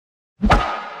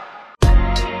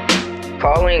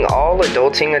Calling all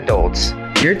adulting adults.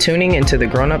 You're tuning into the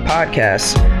Grown Up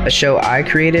Podcast, a show I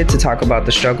created to talk about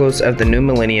the struggles of the new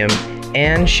millennium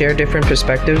and share different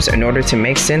perspectives in order to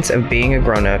make sense of being a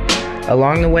grown-up.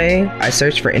 Along the way, I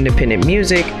search for independent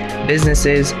music,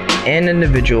 businesses, and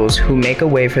individuals who make a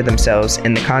way for themselves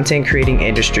in the content creating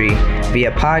industry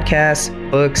via podcasts,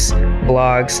 books,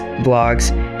 blogs,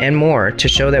 vlogs, and more to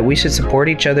show that we should support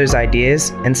each other's ideas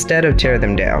instead of tear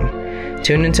them down.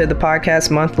 Tune into the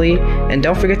podcast monthly, and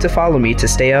don't forget to follow me to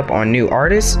stay up on new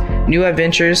artists, new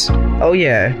adventures, oh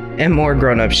yeah, and more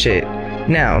grown-up shit.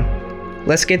 Now,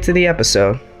 let's get to the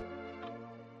episode.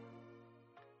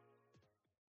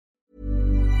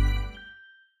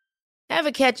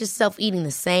 Ever catch yourself eating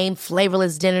the same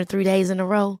flavorless dinner 3 days in a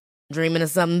row? Dreaming of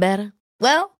something better?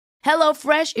 Well,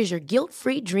 HelloFresh is your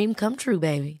guilt-free dream come true,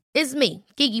 baby. It's me,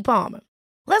 Keke Palmer.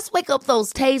 Let's wake up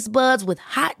those taste buds with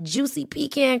hot, juicy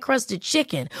pecan-crusted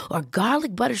chicken or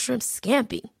garlic butter shrimp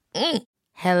scampi.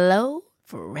 Hello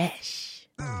Fresh.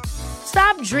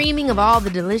 Stop dreaming of all the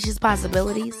delicious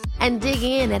possibilities and dig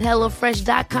in at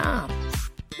HelloFresh.com.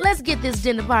 Let's get this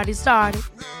dinner party started.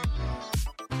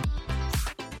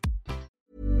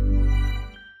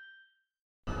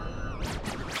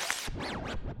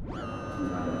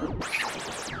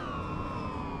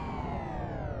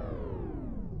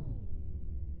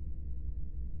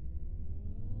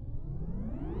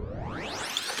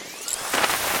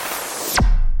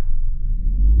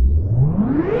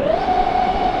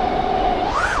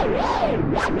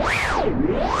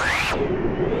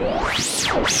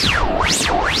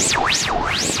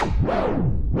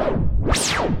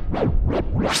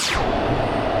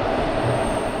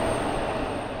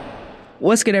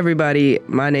 What's good, everybody?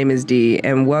 My name is D,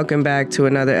 and welcome back to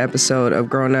another episode of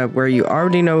Grown Up, where you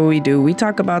already know what we do. We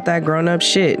talk about that grown up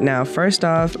shit. Now, first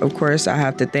off, of course, I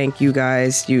have to thank you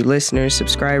guys, you listeners,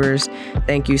 subscribers.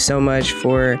 Thank you so much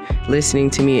for listening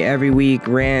to me every week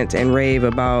rant and rave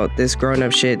about this grown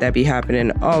up shit that be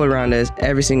happening all around us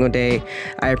every single day.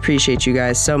 I appreciate you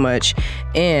guys so much.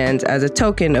 And as a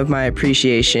token of my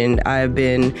appreciation, I've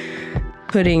been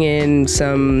putting in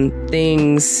some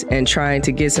things and trying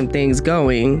to get some things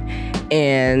going,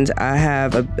 and I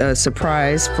have a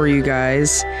surprise for you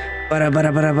guys. That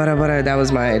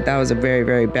was a very,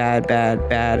 very bad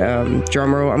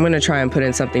drum roll. I'm gonna try and put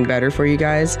in something better for you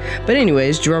guys. But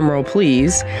anyways, drum roll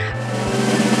please.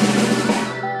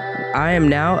 I am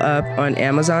now up on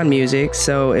Amazon Music,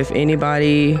 so if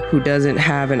anybody who doesn't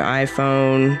have an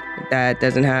iPhone, that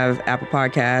doesn't have Apple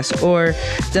Podcasts, or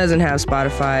doesn't have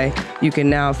Spotify, you can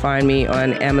now find me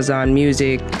on Amazon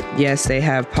Music. Yes, they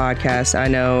have podcasts. I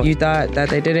know you thought that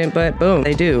they didn't, but boom,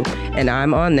 they do. And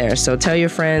I'm on there. So tell your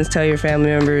friends, tell your family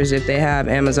members, if they have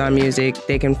Amazon Music,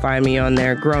 they can find me on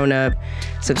there. Grown Up,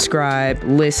 subscribe,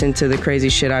 listen to the crazy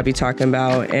shit I be talking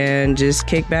about, and just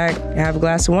kick back, have a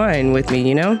glass of wine with me,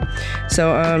 you know?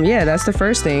 So yeah, that's the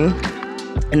first thing.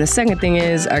 And the second thing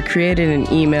is I created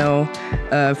an email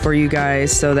for you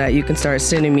guys so that you can start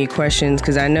sending me questions,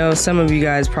 because I know some of you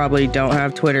guys probably don't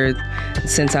have Twitter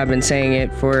since I've been saying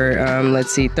it for,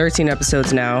 13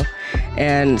 episodes now.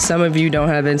 And some of you don't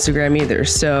have Instagram either.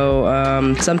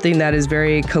 So something that is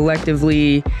very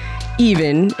collectively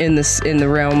even in the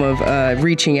realm of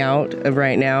reaching out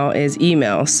right now is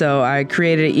email. So I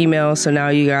created an email, so now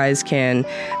you guys can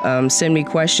send me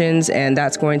questions, and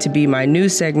that's going to be my new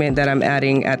segment that I'm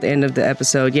adding at the end of the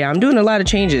episode. Yeah, I'm doing a lot of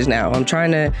changes now. I'm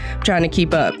trying to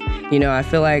keep up. You know, I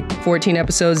feel like 14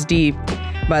 episodes deep.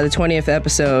 By the 20th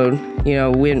episode, you know,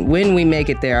 when we make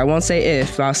it there, I won't say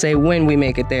if, I'll say when we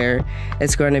make it there,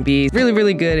 it's going to be really,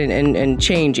 really good and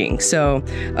changing. So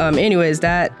anyways,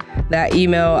 that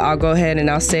email, I'll go ahead and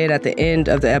I'll say it at the end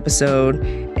of the episode,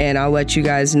 and I'll let you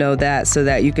guys know that so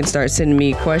that you can start sending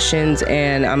me questions,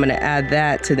 and I'm going to add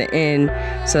that to the end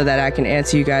so that I can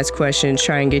answer you guys' questions,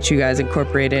 try and get you guys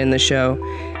incorporated in the show.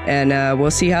 And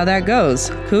we'll see how that goes.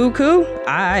 Cool? All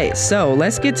right, so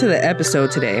let's get to the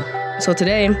episode today. So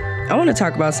today, I want to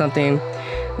talk about something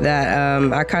that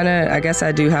I guess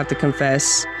I do have to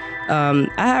confess. I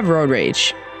have road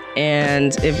rage,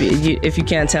 and if you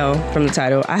can't tell from the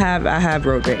title, I have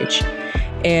road rage,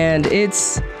 and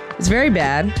it's very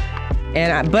bad.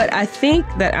 But I think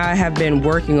that I have been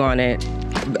working on it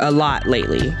a lot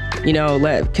lately. You know,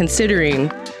 considering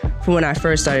from when I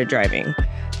first started driving.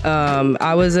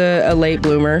 I was a late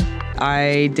bloomer.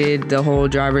 I did the whole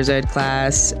driver's ed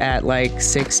class at like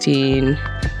 16,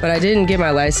 but I didn't get my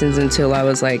license until I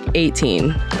was like 18,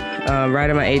 right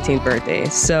on my 18th birthday.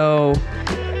 So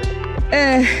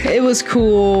It was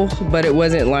cool, but it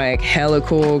wasn't like hella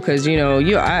cool because, you know,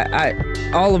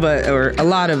 all of us, or a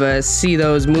lot of us, see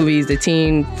those movies, the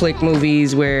teen flick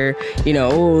movies where, you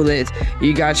know, that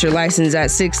you got your license at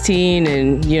 16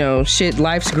 and, you know, shit,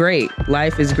 life's great.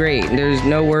 Life is great. There's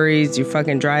no worries. You're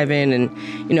fucking driving and,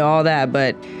 you know, all that.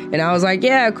 And I was like,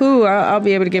 yeah, cool. I'll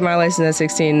be able to get my license at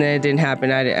 16. And then it didn't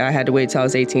happen. I had to wait till I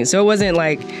was 18. So it wasn't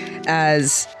like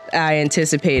as I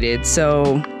anticipated.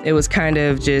 So it was kind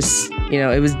of just, you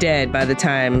know, it was dead by the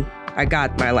time I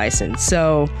got my license.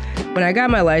 So when I got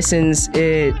my license,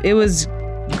 it was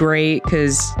great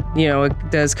because, you know, it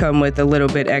does come with a little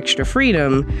bit extra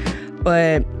freedom,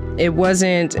 but it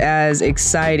wasn't as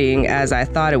exciting as I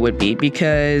thought it would be,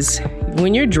 because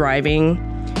when you're driving,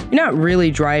 you're not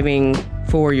really driving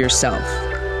for yourself.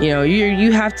 You know,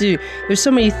 you have to, there's so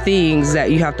many things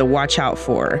that you have to watch out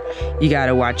for. You got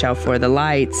to watch out for the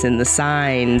lights and the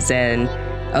signs and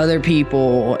other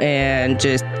people and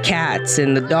just cats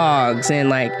and the dogs. And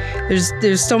like,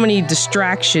 there's so many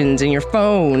distractions in your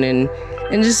phone and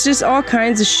just all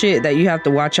kinds of shit that you have to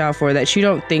watch out for that you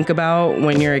don't think about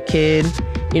when you're a kid.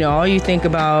 You know, all you think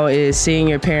about is seeing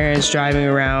your parents driving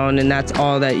around, and that's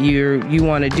all that you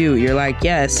want to do. You're like,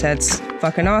 yes, that's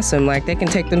fucking awesome. Like, they can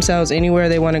take themselves anywhere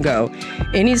they want to go.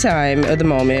 Anytime of the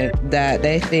moment that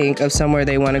they think of somewhere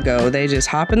they want to go, they just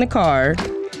hop in the car,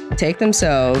 take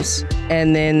themselves,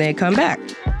 and then they come back.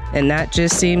 And that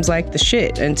just seems like the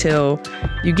shit until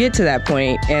you get to that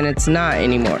point and it's not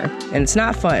anymore. And it's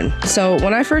not fun. So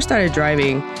when I first started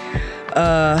driving,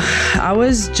 I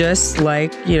was just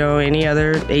like, you know, any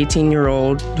other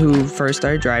 18-year-old who first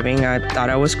started driving. I thought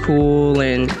I was cool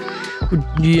and would,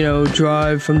 you know,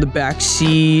 drive from the back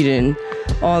seat and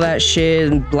all that shit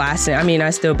and blasting. I mean, I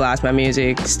still blast my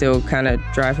music, still kind of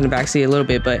drive from the back seat a little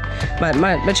bit, but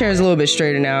my chair is a little bit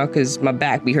straighter now because my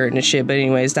back be hurting and shit. But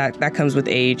anyways, that comes with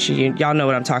age. Y'all know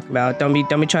what I'm talking about. Don't be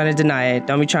trying to deny it.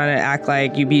 Don't be trying to act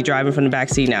like you be driving from the back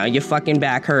seat now. Your fucking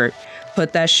back hurt.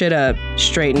 Put that shit up,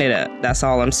 straighten it up. That's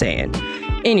all I'm saying.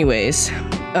 Anyways,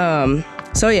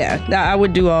 so yeah, I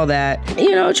would do all that,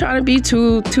 you know, trying to be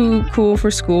too cool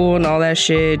for school and all that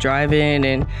shit,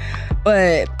 driving,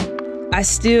 but I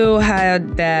still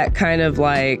had that kind of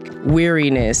like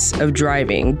weariness of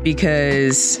driving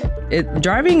because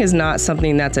driving is not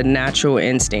something that's a natural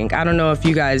instinct. I don't know if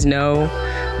you guys know,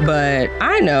 but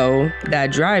I know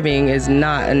that driving is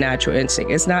not a natural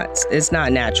instinct. It's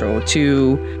not natural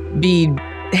to be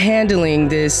handling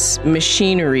this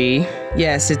machinery.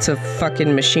 Yes, it's a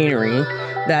fucking machinery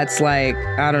that's like,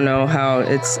 I don't know how,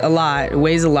 it's a lot, it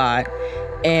weighs a lot.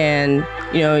 And,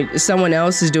 you know, someone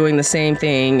else is doing the same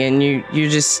thing and you're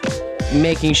just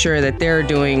making sure that they're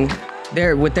doing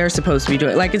what they're supposed to be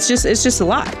doing. Like, it's just a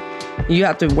lot. You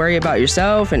have to worry about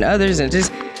yourself and others and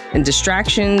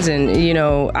distractions. And, you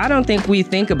know, I don't think we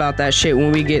think about that shit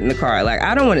when we get in the car. Like,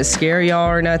 I don't want to scare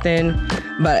y'all or nothing,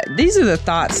 but these are the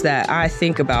thoughts that I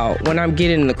think about when I'm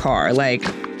getting in the car. Like,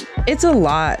 it's a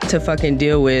lot to fucking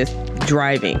deal with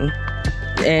driving.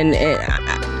 And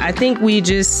I think we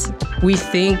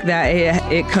think that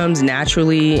it comes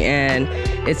naturally and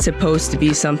it's supposed to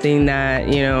be something that,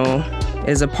 you know,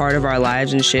 is a part of our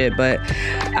lives and shit. But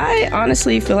I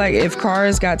honestly feel like if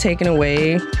cars got taken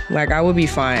away, like, I would be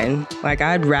fine. Like,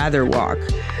 I'd rather walk.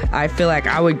 I feel like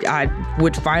I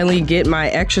would finally get my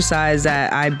exercise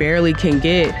that I barely can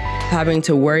get having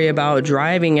to worry about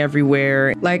driving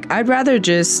everywhere. Like, I'd rather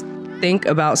just think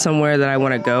about somewhere that I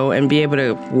want to go and be able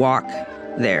to walk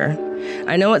there.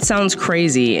 I know it sounds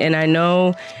crazy, and I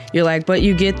know you're like, but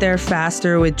you get there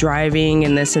faster with driving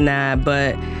and this and that,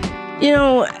 but, you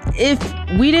know, if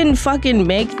we didn't fucking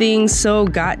make things so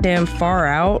goddamn far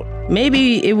out,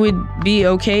 maybe it would be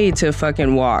okay to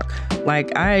fucking walk.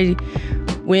 Like,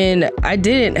 when I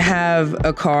didn't have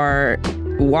a car,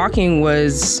 walking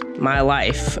was my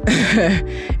life.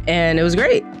 And it was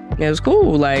great. It was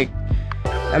cool. Like,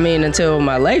 I mean, until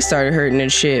my legs started hurting and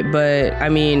shit, but I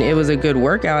mean, it was a good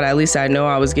workout. At least I know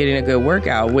I was getting a good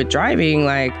workout. With driving,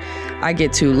 like, I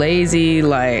get too lazy.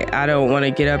 Like, I don't want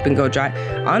to get up and go drive.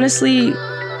 Honestly,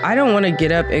 I don't want to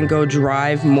get up and go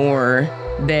drive more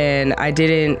than I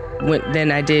did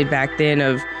back then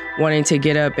of wanting to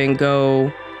get up and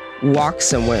go walk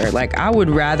somewhere. Like, I would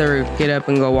rather get up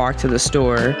and go walk to the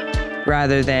store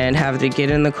rather than have to get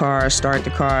in the car, start the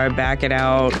car, back it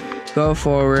out, go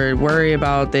forward, worry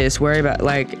about this, worry about,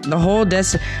 like, the whole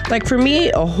like, for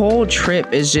me, a whole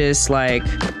trip is just like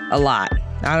a lot.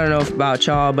 I don't know about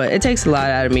y'all, but it takes a lot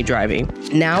out of me driving.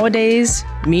 Nowadays,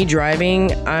 me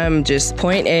driving, I'm just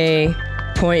point A,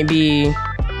 point B,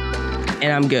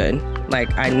 and I'm good.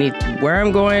 Like, where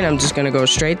I'm going, I'm just gonna go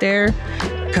straight there,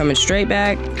 coming straight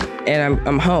back, and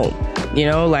I'm home. You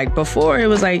know, like before it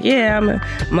was like, yeah, I'm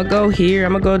gonna go here,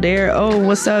 I'm gonna go there. Oh,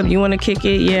 what's up? You want to kick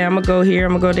it? Yeah, I'm gonna go here,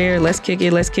 I'm gonna go there. Let's kick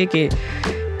it.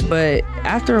 But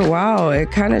after a while,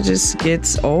 it kind of just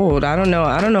gets old. I don't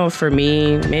know for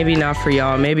me, maybe not for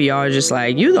y'all. Maybe y'all are just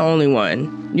like, you're the only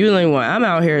one. I'm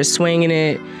out here swinging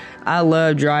it. I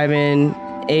love driving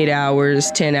 8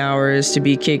 hours, 10 hours to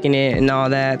be kicking it and all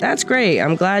that. That's great.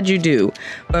 I'm glad you do.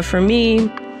 But for me,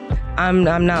 I'm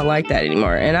not like that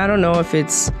anymore. And I don't know if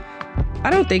I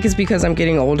don't think it's because I'm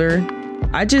getting older.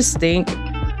 I just think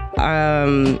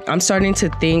I'm starting to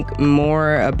think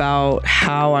more about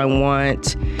how I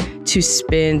want to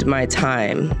spend my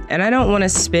time. And I don't want to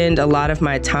spend a lot of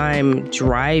my time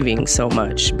driving so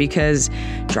much, because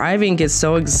driving gets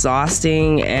so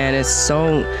exhausting, and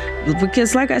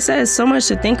because like I said, it's so much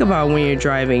to think about when you're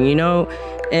driving, you know?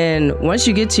 And once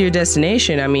you get to your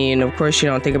destination, I mean, of course you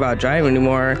don't think about driving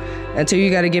anymore until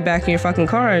you got to get back in your fucking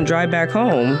car and drive back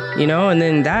home, you know? And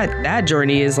then that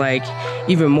journey is like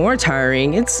even more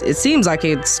tiring. It seems like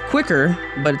it's quicker,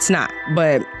 but it's not.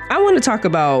 But I want to talk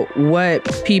about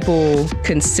what people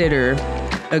consider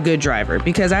a good driver,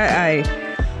 because I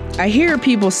hear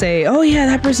people say, oh yeah,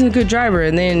 that person's a good driver.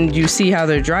 And then you see how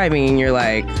they're driving and you're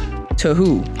like, to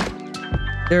who?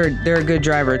 They're a good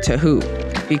driver to who?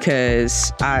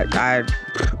 Because I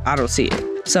don't see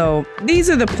it. So these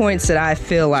are the points that I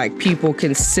feel like people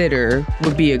consider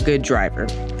would be a good driver.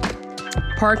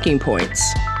 Parking points.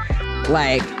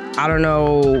 Like, I don't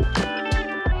know,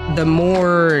 the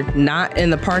more not in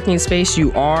the parking space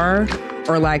you are,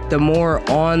 or like the more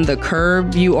on the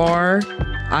curb you are,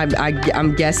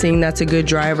 I'm guessing that's a good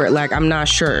driver. Like, I'm not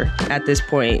sure at this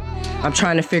point. I'm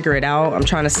trying to figure it out. I'm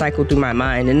trying to cycle through my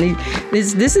mind. And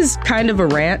this is kind of a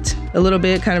rant, a little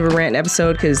bit, kind of a rant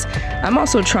episode, because I'm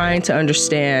also trying to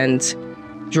understand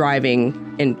driving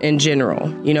in general,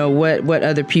 you know, what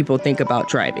other people think about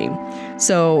driving.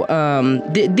 So,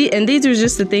 and these are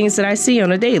just the things that I see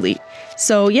on a daily.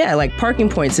 So yeah, like parking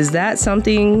points, is that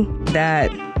something that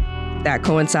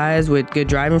coincides with good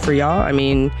driving for y'all? I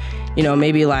mean, you know,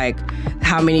 maybe like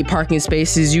how many parking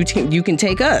spaces you can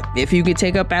take up. If you could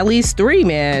take up at least 3,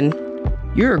 man,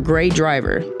 you're a great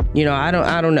driver. You know, I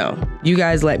don't know. You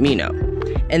guys let me know.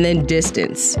 And then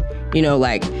distance, you know,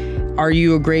 like, are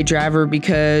you a great driver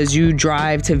because you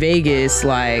drive to Vegas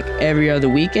like every other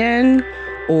weekend?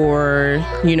 Or,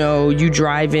 you know, you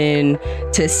drive in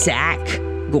to SAC,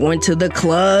 going to the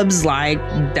clubs, like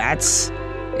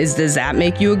does that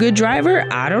make you a good driver?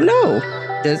 I don't know.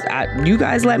 You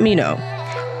guys let me know.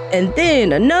 And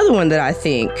then another one that I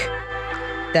think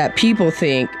that people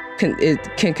think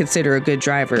can consider a good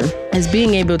driver is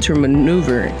being able to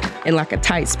maneuver in like a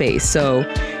tight space. So,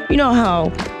 you know how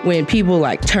when people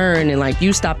like turn and like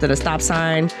you stopped at a stop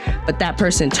sign, but that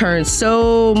person turns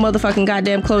so motherfucking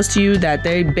goddamn close to you that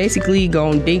they basically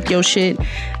gonna dink your shit.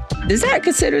 Does that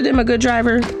consider them a good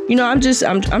driver? You know,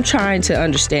 I'm trying to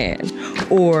understand.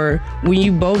 Or when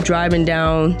you both driving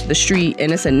down the street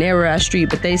and it's a narrow ass street,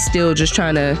 but they still just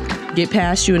trying to get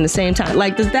past you in the same time.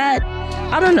 Like, does that?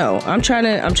 I don't know. I'm trying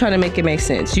to make it make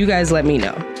sense. You guys let me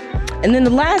know. And then the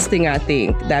last thing I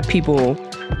think that people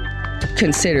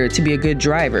consider to be a good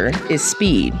driver is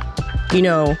speed. You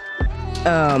know,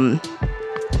 I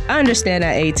understand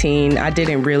at 18, I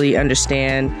didn't really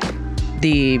understand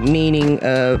the meaning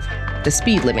of the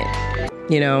speed limit.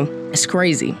 You know, it's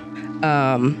crazy.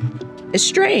 It's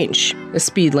strange, the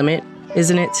speed limit,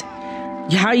 isn't it?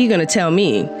 How are you going to tell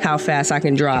me how fast I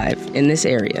can drive in this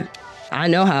area? I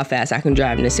know how fast I can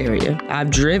drive in this area.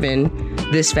 I've driven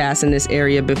this fast in this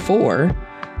area before.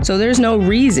 So there's no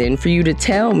reason for you to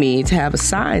tell me to have a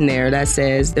sign there that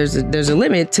says there's a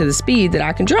limit to the speed that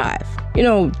I can drive. You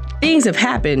know, things have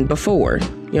happened before.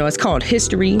 You know, it's called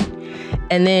history.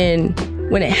 And then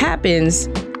when it happens,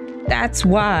 that's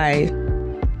why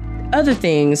other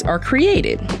things are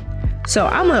created. So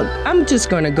I'm just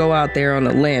going to go out there on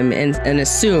a limb and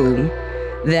assume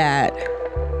that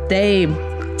they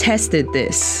tested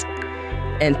this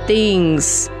and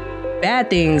bad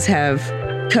things have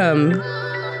come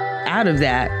out of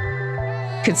that,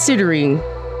 considering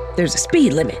there's a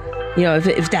speed limit, you know,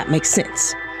 if that makes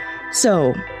sense.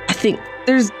 So I think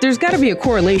there's got to be a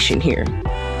correlation here.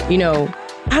 You know,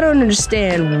 I don't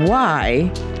understand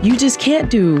why you just can't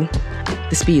do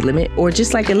the speed limit, or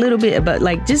just like a little bit, but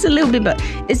like just a little bit, but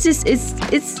it's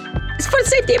for the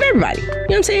safety of everybody. You know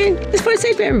what I'm saying? It's for the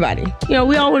safety of everybody. You know,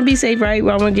 we all want to be safe, right? We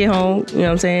all want to get home. You know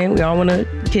what I'm saying? We all want to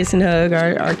kiss and hug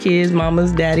our kids,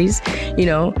 mamas, daddies, you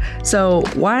know? So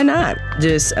why not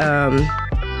just,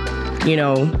 you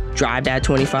know, drive that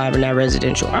 25 in that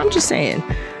residential? I'm just saying,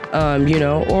 you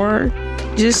know, or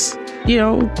just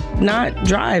not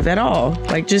drive at all.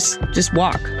 Like just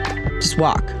walk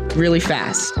really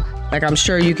fast. Like I'm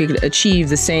sure you could achieve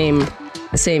the same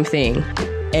thing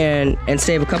and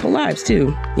save a couple lives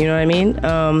too. You know what I mean?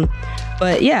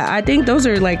 But yeah, I think those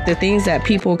are like the things that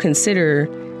people consider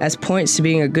as points to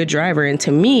being a good driver. And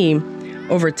to me,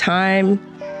 over time,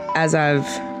 as I've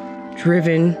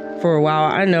driven for a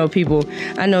while, I know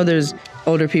there's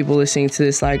older people listening to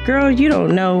this like, girl, you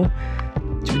don't know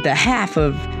the half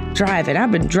of driving.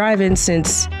 I've been driving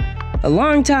since a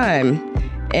long time,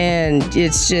 and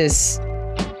it's just,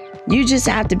 you just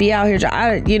have to be out here.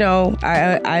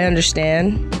 I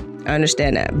understand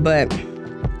that, but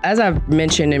as I've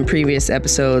mentioned in previous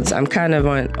episodes, I'm kind of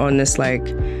on this like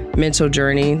mental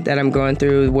journey that I'm going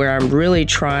through, where I'm really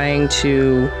trying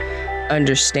to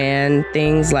understand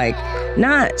things, like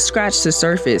not scratch the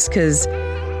surface, because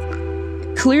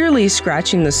clearly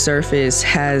scratching the surface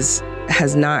has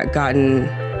not gotten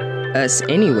us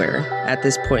anywhere at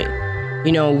this point.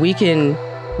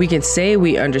 We can say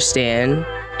we understand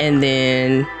and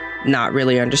then not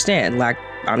really understand. Like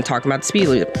I'm talking about the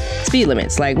speed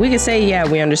limits. Like we can say, yeah,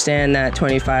 we understand that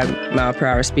 25 mile per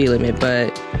hour speed limit,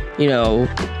 but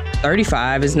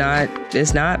 35 is not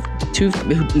too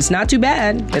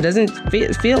bad. It doesn't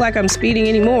feel like I'm speeding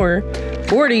anymore.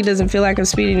 40 doesn't feel like I'm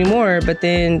speeding anymore, but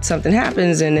then something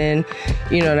happens, and then,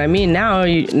 you know what I mean? Now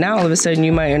all of a sudden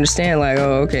you might understand, like,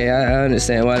 oh, okay, I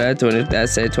understand why that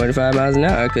said 25 miles an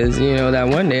hour, because, that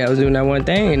one day I was doing that one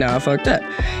thing, and now I fucked up. You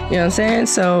know what I'm saying?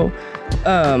 So,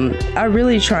 I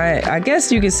really try, I guess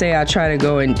you could say I try to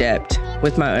go in depth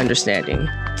with my understanding.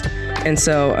 And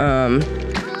so,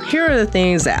 here are the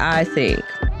things that I think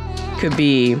could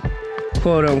be,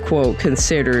 quote unquote,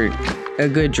 considered a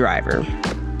good driver.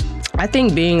 I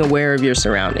think being aware of your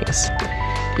surroundings.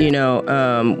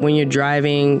 When you're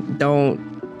driving,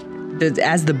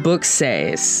 as the book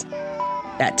says,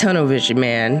 that tunnel vision,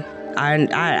 man.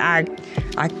 I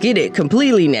get it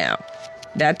completely now.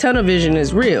 That tunnel vision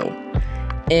is real.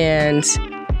 And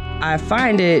I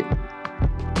find it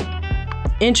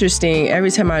interesting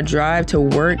every time I drive to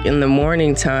work in the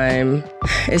morning time.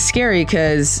 It's scary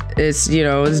because it's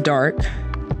dark,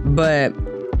 but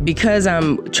because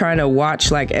I'm trying to watch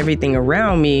like everything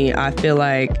around me, I feel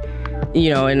like,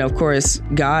 and of course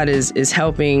God is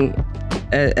helping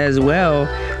as well.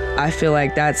 I feel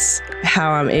like that's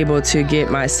how I'm able to get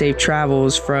my safe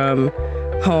travels from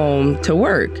home to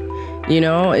work.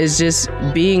 Is just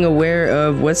being aware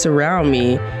of what's around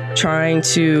me, trying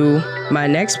to, my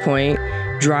next point,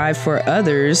 drive for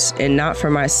others and not for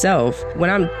myself.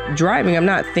 When I'm driving, I'm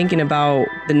not thinking about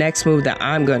the next move that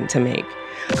I'm going to make.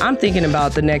 I'm thinking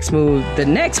about the next move the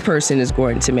next person is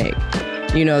going to make.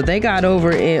 They got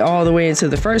over all the way into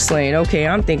the first lane. Okay,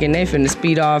 I'm thinking they finna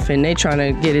speed off and they trying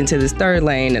to get into this third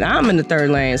lane, and I'm in the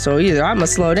third lane. So either I'm gonna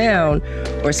slow down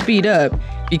or speed up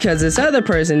because this other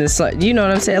person is, you know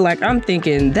what I'm saying? Like I'm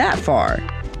thinking that far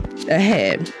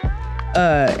ahead.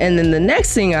 And then the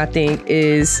next thing I think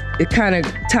is, it kind of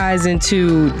ties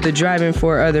into the driving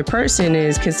for other person,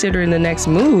 is considering the next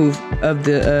move of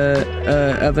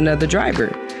of another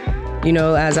driver.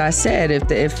 As I said,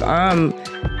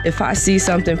 if I see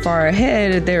something far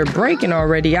ahead, if they're braking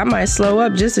already, I might slow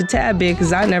up just a tad bit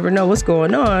because I never know what's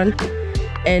going on.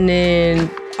 And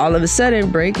then all of a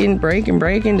sudden braking,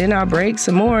 then I'll brake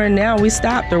some more, and now we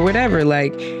stopped or whatever.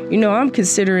 Like, I'm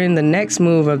considering the next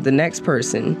move of the next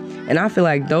person. And I feel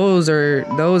like those are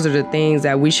the things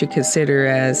that we should consider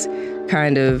as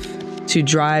kind of to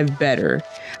drive better.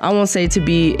 I won't say to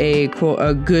be a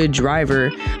good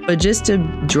driver, but just to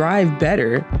drive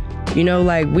better.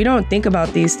 Like we don't think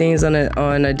about these things on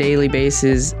a daily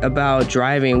basis about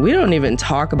driving. We don't even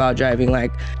talk about driving.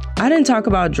 Like I didn't talk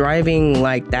about driving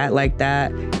like that.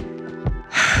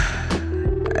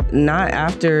 Not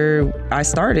after I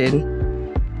started.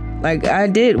 Like I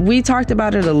did. We talked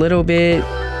about it a little bit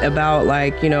about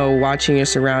like, watching your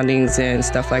surroundings and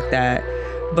stuff like that.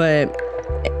 But,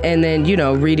 and then,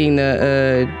 reading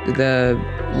the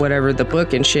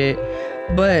book and shit.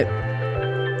 But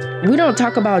we don't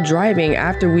talk about driving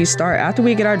after we start. After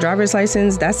we get our driver's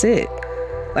license, that's it.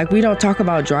 Like we don't talk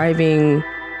about driving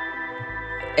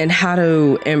and how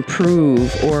to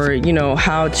improve, or,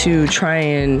 how to try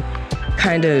and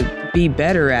kind of be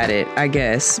better at it, I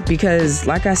guess. Because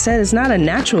like I said, it's not a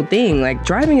natural thing. Like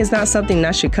driving is not something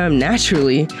that should come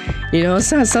naturally.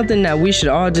 It's not something that we should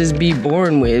all just be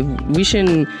born with. We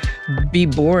shouldn't be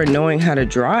born knowing how to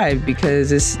drive,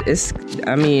 because it's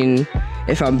I mean,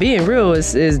 if I'm being real,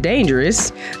 it's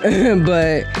dangerous.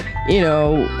 But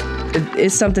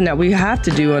it's something that we have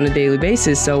to do on a daily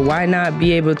basis. So why not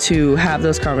be able to have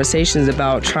those conversations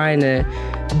about trying to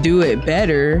do it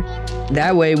better?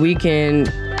 That way we can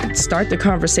start the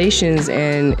conversations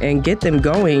and get them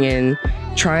going and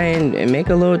try and make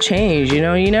a little change. You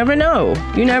never know.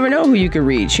 You never know who you could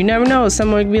reach. You never know.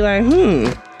 Someone could be like, you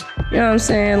know what I'm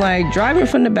saying? Like, driving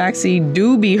from the backseat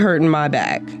do be hurting my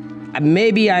back.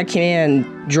 Maybe I can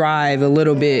drive a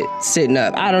little bit sitting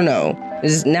up. I don't know.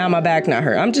 Now my back not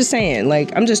hurt. I'm just saying,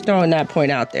 like, I'm just throwing that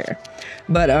point out there.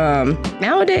 But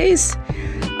nowadays,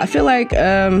 I feel like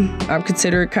I'm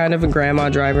considered kind of a grandma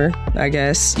driver, I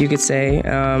guess you could say.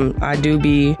 I do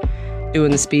be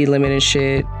doing the speed limit and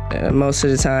shit most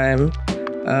of the time.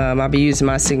 I'll be using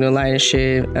my signal light and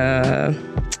shit.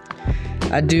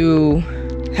 I do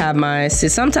have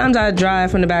sometimes I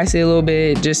drive from the backseat a little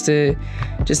bit just to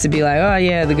be like, oh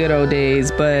yeah, the good old days.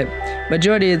 But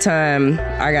majority of the time,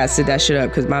 I gotta sit that shit up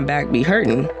because my back be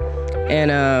hurting.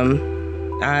 And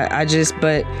I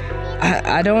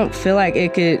don't feel like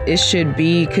it should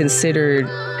be considered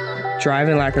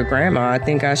driving like a grandma. I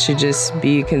think I should just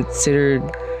be considered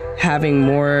having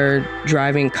more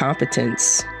driving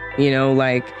competence,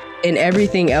 like in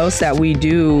everything else that we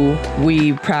do,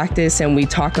 we practice and we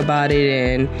talk about it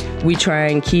and we try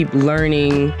and keep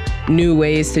learning new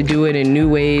ways to do it and new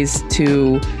ways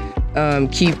to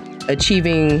keep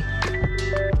achieving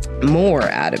more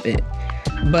out of it.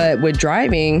 But with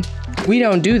driving, we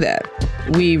don't do that.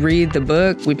 We read the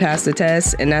book, we pass the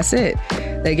test, and that's it.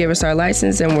 They give us our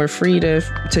license and we're free to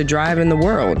drive in the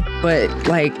world. But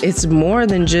like, it's more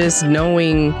than just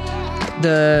knowing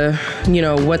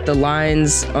what the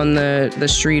lines on the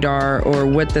street are, or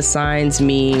what the signs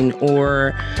mean,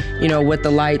 or what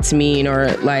the lights mean,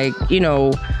 or like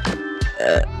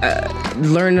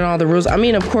learning all the rules. I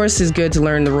mean, of course it's good to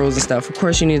learn the rules and stuff. Of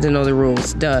course you need to know the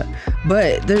rules, duh.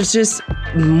 But there's just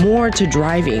more to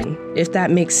driving, if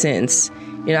that makes sense.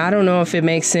 I don't know if it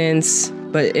makes sense,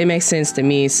 but it makes sense to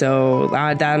me. So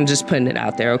I'm just putting it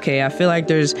out there. Okay. I feel like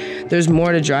there's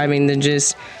more to driving than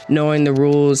just knowing the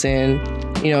rules and,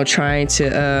 trying to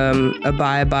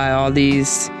abide by all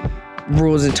these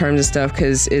rules and terms and stuff.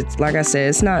 Cause it's, like I said,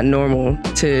 it's not normal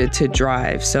to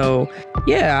drive. So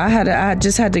yeah, I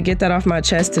just had to get that off my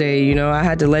chest today. I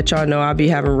had to let y'all know I be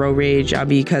having road rage. I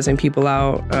be cussing people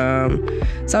out.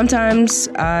 Sometimes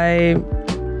I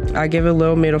give a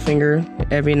little middle finger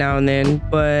every now and then,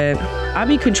 but I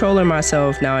be controlling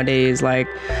myself nowadays. Like,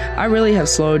 I really have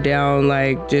slowed down,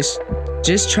 like just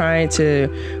trying to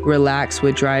relax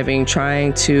with driving,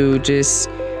 trying to just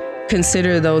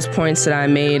consider those points that I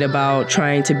made about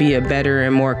trying to be a better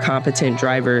and more competent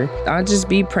driver. I'll just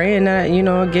be praying that,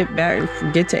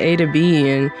 get to A to B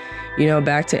and,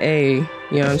 back to A, you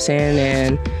know what I'm saying?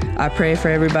 And I pray for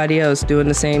everybody else doing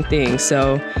the same thing.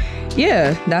 So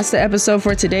yeah, that's the episode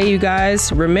for today, you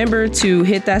guys. Remember to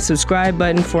hit that subscribe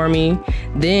button for me.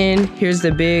 Then here's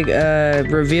the big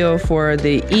reveal for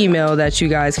the email that you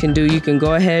guys can do. You can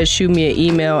go ahead, shoot me an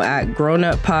email at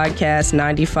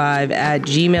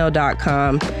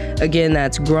grownuppodcast95@gmail.com. Again,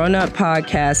 that's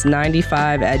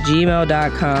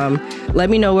grownuppodcast95@gmail.com. Let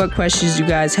me know what questions you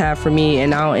guys have for me,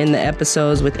 and I'll end the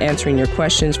episodes with answering your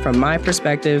questions from my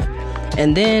perspective.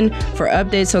 And then for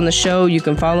updates on the show, you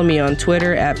can follow me on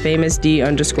Twitter at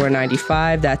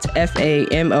famousd_95. That's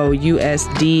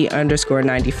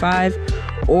FAMOUSD_95.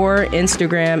 Or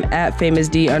Instagram at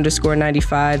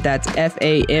famousd_95. That's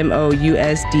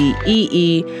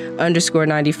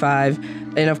FAMOUSDEE_95.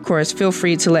 And of course, feel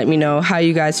free to let me know how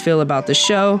you guys feel about the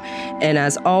show. And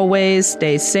as always,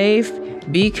 stay safe,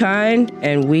 be kind,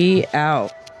 and we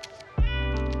out.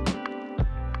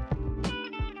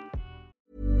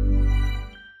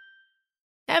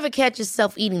 Ever catch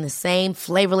yourself eating the same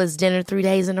flavorless dinner 3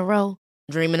 days in a row?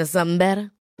 Dreaming of something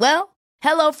better? Well,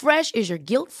 HelloFresh is your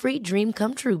guilt-free dream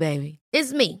come true, baby.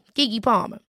 It's me, Keke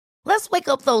Palmer. Let's wake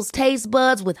up those taste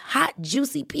buds with hot,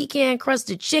 juicy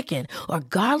pecan-crusted chicken or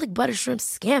garlic butter shrimp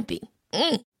scampi.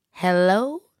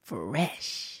 Hello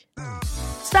Fresh.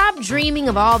 Stop dreaming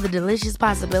of all the delicious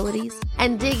possibilities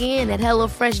and dig in at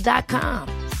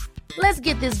HelloFresh.com. Let's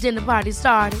get this dinner party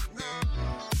started.